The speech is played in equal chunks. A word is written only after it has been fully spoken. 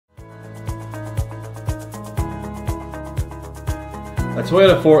A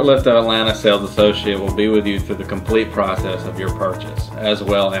Toyota Forklift of Atlanta sales associate will be with you through the complete process of your purchase, as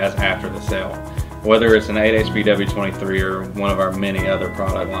well as after the sale, whether it's an 8HP W23 or one of our many other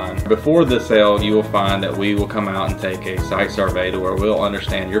product lines. Before the sale, you will find that we will come out and take a site survey to where we'll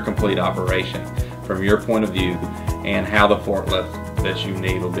understand your complete operation from your point of view and how the forklift that you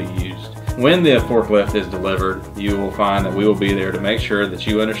need will be used. When the forklift is delivered, you will find that we will be there to make sure that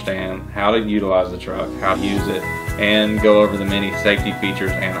you understand how to utilize the truck, how to use it, and go over the many safety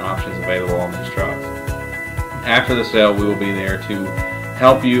features and options available on these trucks. After the sale, we will be there to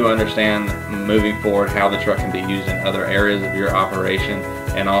help you understand moving forward how the truck can be used in other areas of your operation,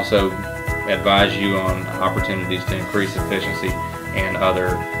 and also advise you on opportunities to increase efficiency and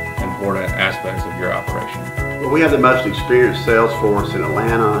other important aspects of your operation. Well, we have the most experienced sales force in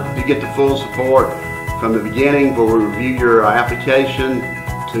Atlanta. You get the full support from the beginning, where we review your application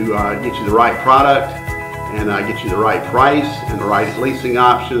to get you the right product and get you the right price and the right leasing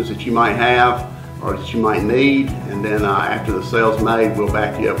options that you might have or that you might need. And then after the sale's made, we'll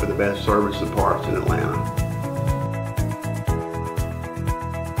back you up with the best service and parts in Atlanta.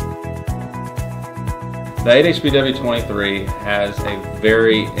 The 8HP W23 has a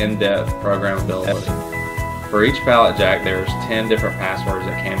very in-depth programmability. For each pallet jack, there's 10 different passwords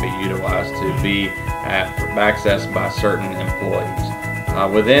that can be utilized to be accessed by certain employees.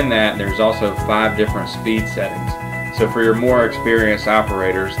 Within that, there's also 5 different speed settings. So for your more experienced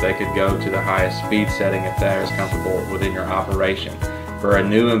operators, they could go to the highest speed setting if that is comfortable within your operation. For a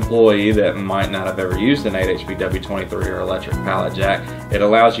new employee that might not have ever used an 8HP W23 or electric pallet jack, it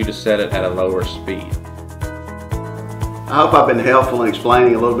allows you to set it at a lower speed. I hope I've been helpful in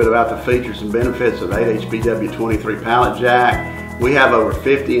explaining a little bit about the features and benefits of 8HP W23 pallet jack. We have over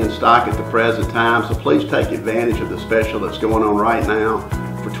 50 in stock at the present time, so please take advantage of the special that's going on right now.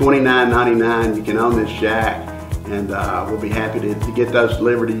 For $29.99 you can own this jack, and we'll be happy to get those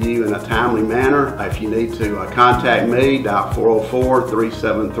delivered to you in a timely manner. If you need to contact me, dial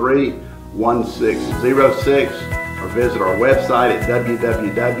 404-373-1606 or visit our website at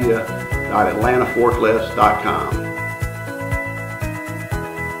www.atlantaforklifts.com.